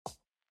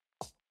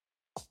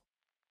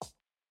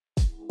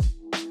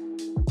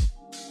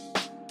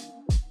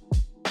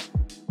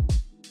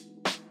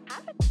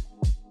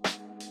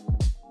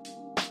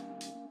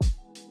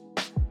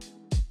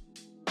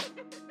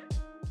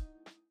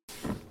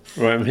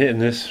Right, I'm hitting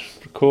this.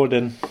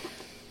 Recording.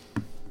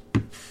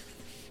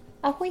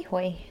 Ahoy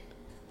hoy.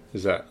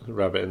 Is that a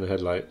rabbit in the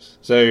headlights?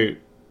 So,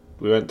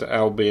 we went to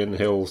Albion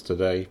Hills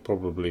today,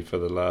 probably for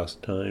the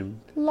last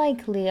time.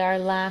 Likely our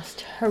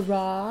last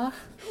hurrah.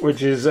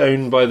 Which is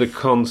owned by the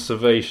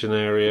conservation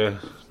area.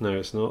 No,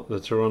 it's not. The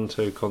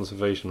Toronto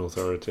Conservation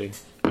Authority.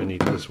 I need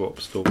to swap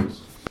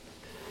stalls.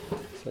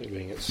 It's like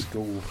being at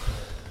school.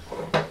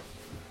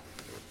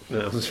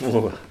 No,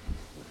 smaller.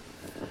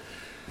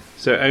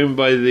 So, owned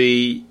by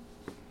the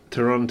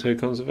Toronto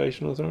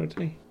Conservation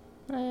Authority?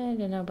 I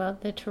don't know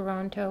about the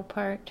Toronto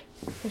part.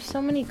 There's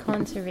so many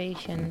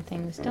conservation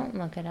things. Don't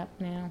look it up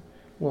now.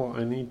 Well,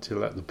 I need to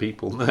let the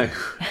people know.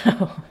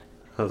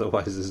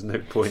 Otherwise, there's no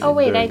point Oh in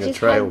wait, doing I a just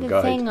trail had the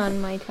guide. thing on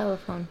my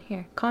telephone.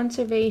 Here.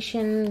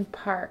 Conservation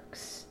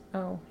Parks.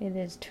 Oh, it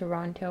is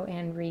Toronto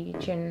and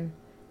Region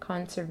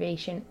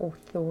Conservation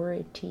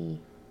Authority.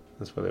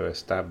 That's where they wear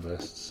stab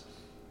vests.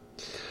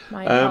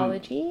 My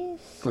apologies.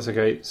 That's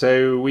okay.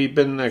 So we've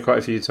been there quite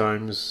a few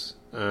times.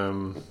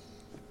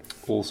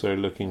 Also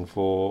looking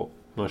for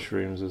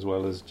mushrooms as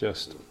well as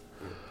just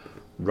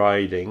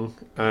riding.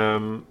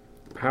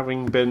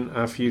 Having been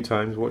a few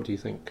times, what do you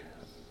think?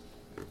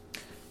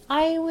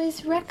 I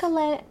was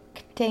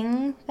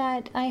recollecting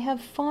that I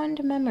have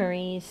fond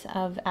memories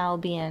of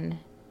Albion.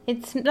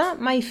 It's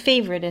not my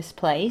favoritist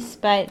place,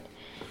 but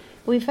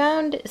we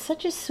found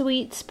such a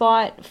sweet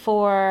spot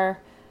for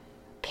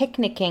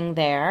picnicking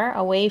there,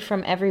 away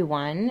from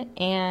everyone,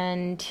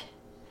 and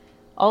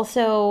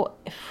also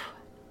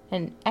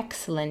an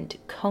excellent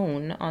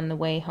cone on the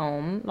way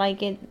home.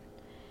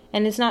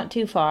 And it's not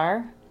too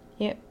far.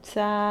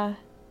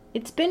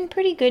 It's been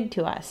pretty good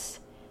to us.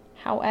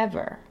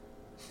 However,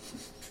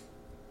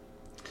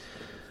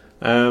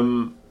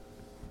 all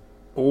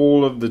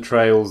of the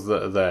trails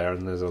that are there,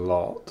 and there's a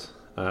lot,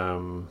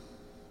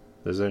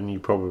 there's only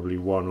probably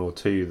one or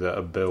two that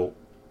are built,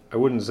 I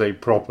wouldn't say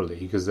properly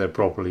because they're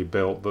properly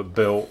built, but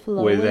built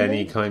with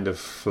any kind of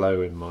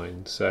flow in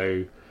mind.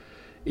 So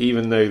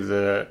even though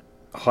the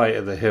height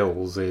of the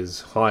hills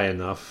is high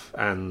enough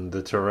and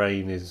the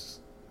terrain is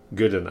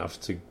good enough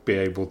to be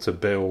able to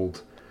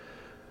build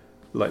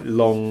like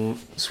long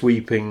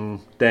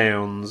sweeping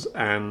downs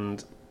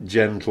and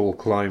gentle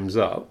climbs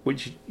up,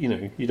 which you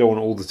don't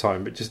want all the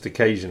time, but just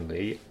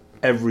occasionally,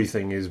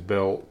 everything is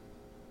built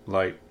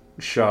like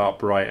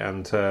sharp right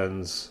hand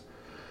turns,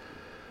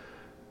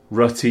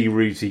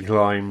 rooty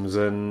climbs,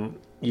 and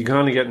you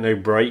kind of get no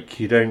break.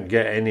 You don't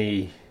get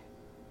any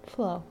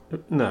flow.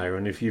 No,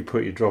 and if you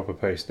put your dropper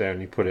post down,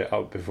 you put it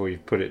up before you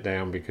put it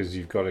down because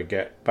you've got to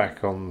get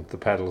back on the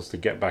pedals to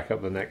get back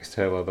up the next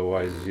hill,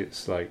 otherwise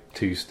it's like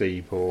too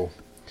steep. Or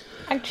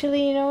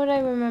actually, you know what I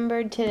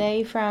remembered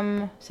today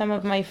from some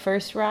of my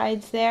first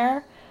rides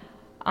there?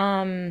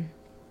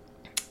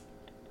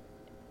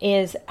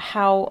 Is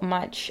how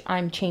much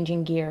I'm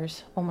changing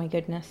gears. Oh my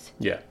goodness.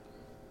 Yeah.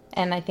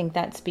 And I think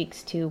that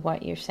speaks to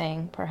what you're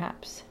saying,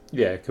 perhaps.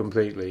 Yeah,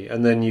 completely.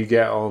 And then you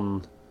get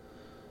on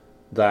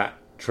that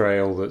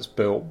trail that's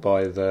built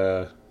by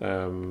the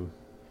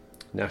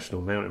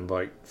National Mountain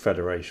Bike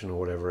Federation or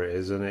whatever it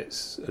is, and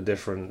it's a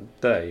different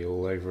day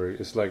all over.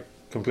 It's like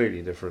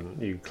completely different.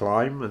 You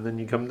climb and then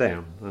you come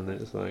down, and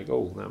it's like,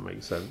 oh, that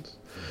makes sense.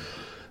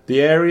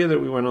 The area that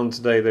we went on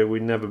today that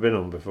we'd never been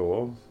on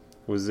before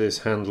was this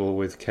Handle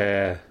with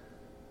Care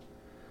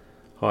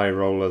high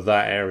roller.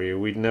 That area,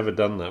 we'd never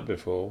done that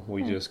before.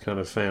 We just kind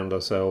of found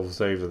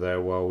ourselves over there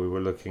while we were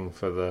looking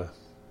for the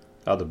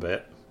other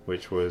bit,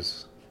 which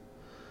was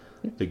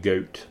the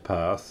goat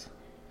path.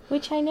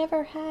 Which I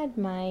never had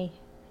my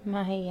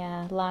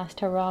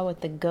last hurrah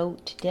with the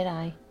goat, did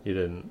I? You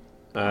didn't.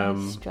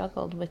 I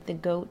struggled with the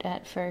goat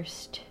at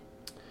first.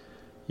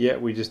 Yeah,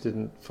 we just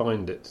didn't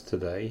find it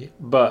today.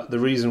 But the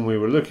reason we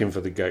were looking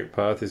for the goat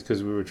path is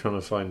because we were trying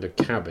to find a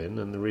cabin,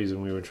 and the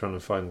reason we were trying to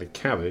find the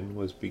cabin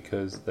was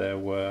because there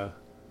were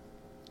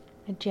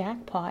a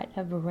jackpot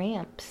of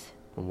ramps.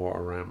 And what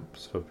are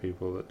ramps for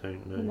people that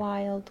don't know?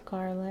 Wild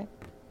garlic.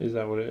 Is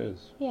that what it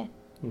is? Yeah.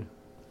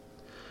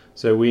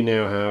 So we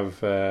now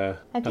have...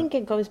 I think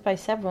it goes by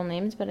several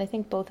names, but I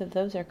think both of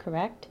those are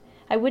correct.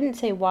 I wouldn't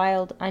say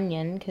wild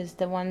onion, because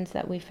the ones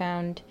that we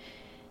found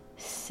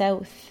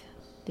south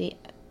the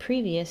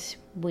previous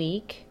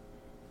week,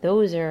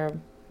 those are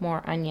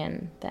more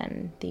onion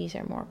than these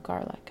are more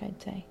garlic, I'd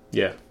say.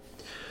 Yeah.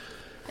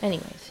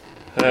 Anyways.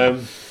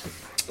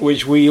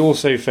 Which we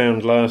also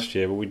found last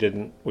year, but we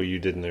didn't... Well, you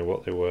didn't know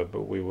what they were,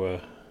 but we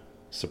were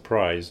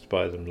surprised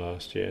by them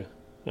last year.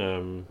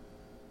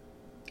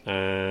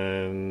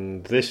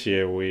 And this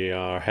year we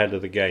are ahead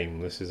of the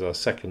game. This is our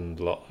second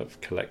lot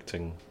of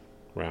collecting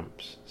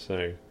ramps,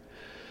 so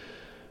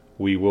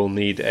we will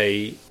need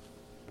a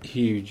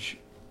huge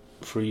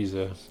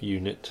freezer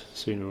unit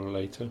sooner or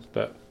later,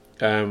 but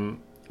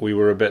we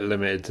were a bit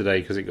limited today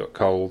because it got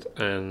cold.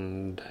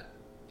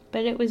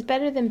 But it was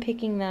better than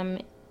picking them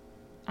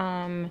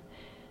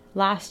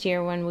last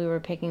year. When we were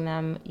picking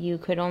them, you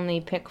could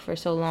only pick for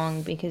so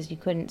long because you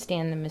couldn't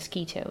stand the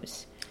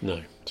mosquitoes.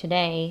 No.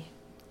 Today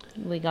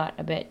we got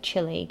a bit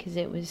chilly because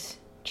it was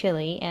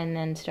chilly and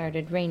then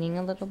started raining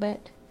a little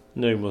bit.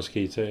 No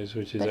mosquitoes,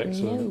 which is But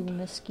excellent. no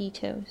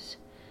mosquitoes.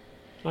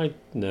 I'd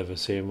never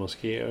see a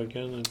mosquito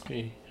again. I'd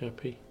be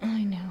happy.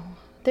 I know.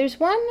 There's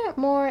one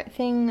more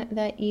thing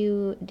that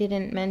you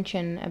didn't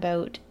mention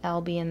about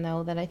Albion,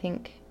 though, that I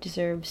think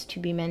deserves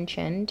to be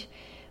mentioned,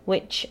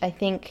 which I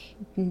think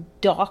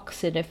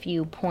docks at a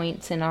few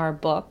points in our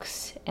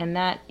books, and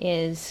that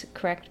is,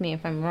 correct me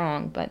if I'm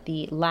wrong, but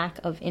the lack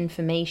of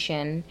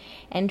information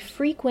and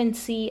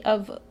frequency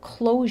of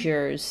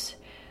closures,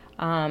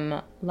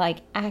 like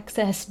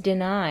access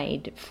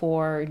denied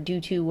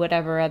due to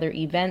whatever other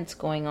events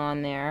going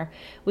on there,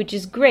 which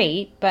is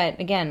great, but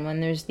again,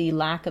 when there's the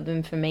lack of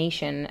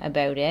information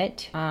about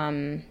it,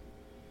 yeah,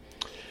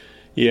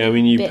 I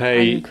mean, you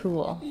pay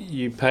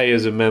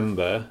as a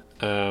member,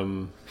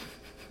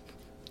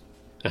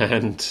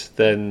 and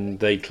then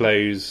they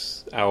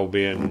close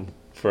Albion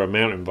for a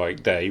mountain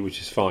bike day,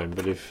 which is fine,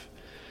 but if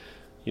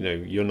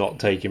you're not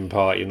taking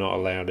part, you're not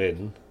allowed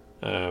in.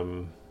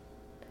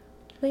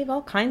 We have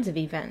all kinds of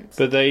events.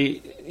 But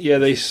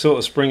they sort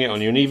of spring it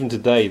on you. And even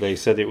today, they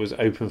said it was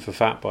open for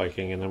fat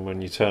biking. And then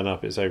when you turn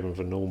up, it's open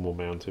for normal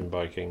mountain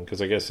biking.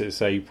 Because I guess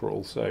it's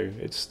April, so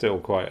it's still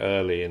quite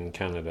early in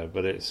Canada.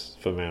 But it's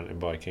for mountain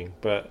biking.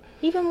 But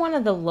even one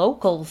of the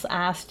locals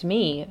asked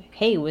me,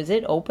 hey, was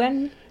it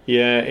open?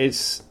 Yeah,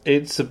 it's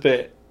a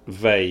bit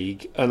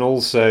vague. And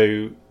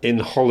also, in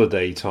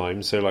holiday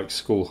time, so like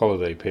school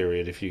holiday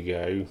period, if you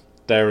go,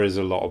 there is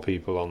a lot of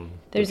people on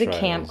There's the a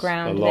trails.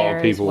 campground a lot there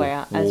of people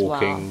as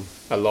walking,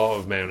 a lot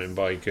of mountain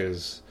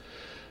bikers.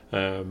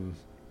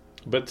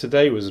 But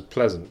today was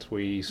pleasant.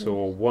 We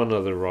saw one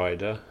other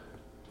rider.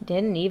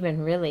 Didn't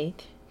even really,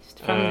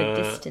 just from the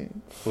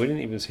distance. We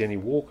didn't even see any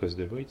walkers,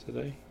 did we,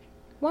 today?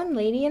 One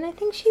lady, and I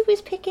think she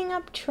was picking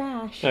up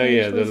trash. Oh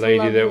yeah, the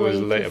lady that was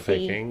litter to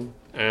see. picking,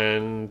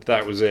 and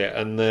that was it.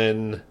 And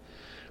then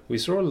we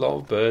saw a lot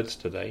of birds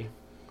today.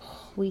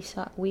 We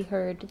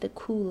heard the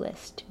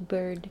coolest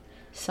bird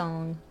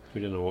song. We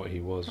don't know what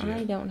he was yet.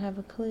 I don't have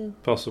a clue.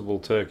 Possible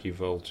turkey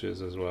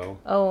vultures as well.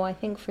 Oh, I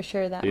think for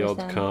sure that the was odd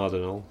them.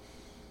 cardinal.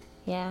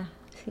 Yeah,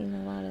 I've seen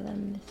a lot of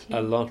them this year.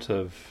 A lot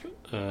of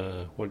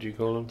what do you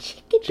call them?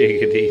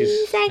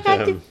 Chickadees. I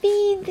got to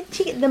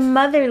feed the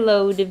mother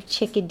load of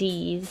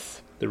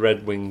chickadees. The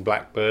red-winged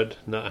blackbird,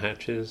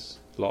 nuthatches,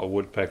 a lot of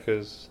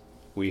woodpeckers.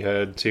 We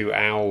heard 2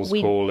 owls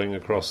calling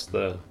across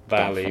the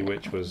valley, Definitely.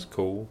 which was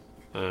cool.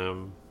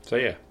 So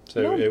yeah,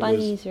 so No it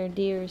bunnies or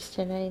deers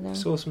today, though.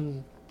 Saw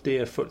some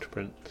deer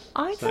footprints.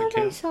 I thought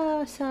I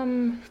saw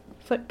some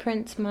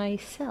footprints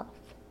myself.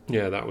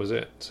 Yeah, that was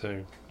it.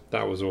 So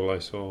that was all I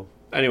saw.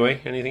 Anyway,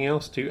 anything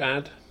else to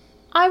add?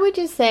 I would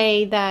just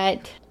say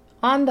that,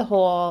 on the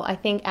whole, I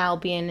think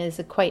Albion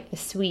is quite a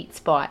sweet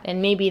spot.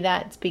 And maybe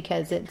that's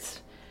because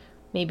it's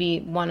maybe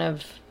one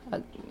of,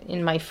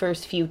 in my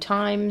first few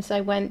times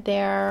I went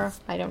there.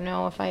 I don't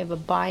know if I have a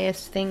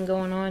bias thing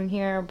going on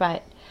here,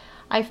 but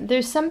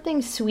there's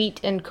something sweet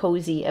and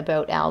cozy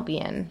about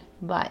Albion,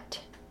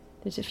 but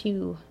there's a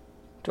few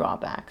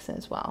drawbacks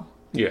as well.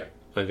 Yeah,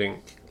 I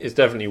think it's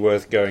definitely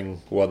worth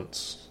going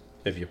once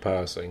if you're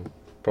passing.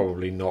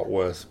 Probably not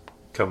worth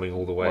coming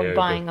all the way over. Or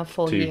buying a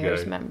full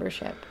year's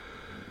membership.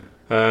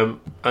 And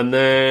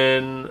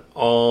then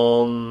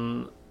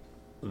on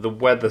the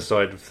weather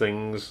side of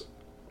things,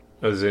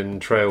 as in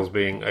trails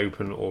being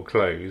open or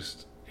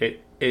closed,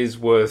 it is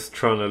worth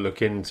trying to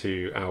look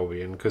into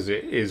Albion because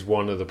it is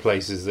one of the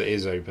places that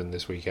is open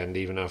this weekend,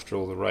 even after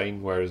all the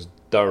rain. Whereas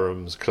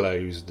Durham's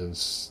closed and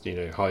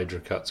Hydra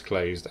Cut's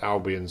closed,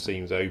 Albion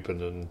seems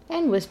open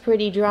and was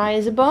pretty dry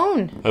as a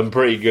bone and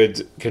pretty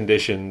good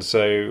condition.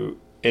 So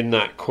in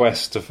that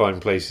quest to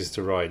find places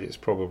to ride, it's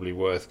probably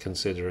worth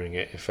considering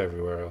it if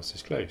everywhere else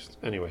is closed.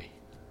 Anyway,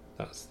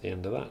 that's the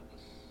end of that.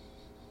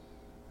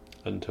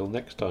 Until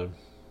next time.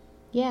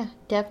 Yeah,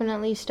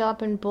 definitely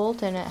stop in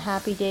Bolton at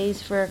Happy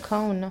Days for a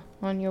cone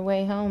on your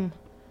way home.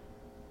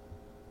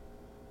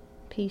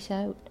 Peace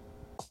out.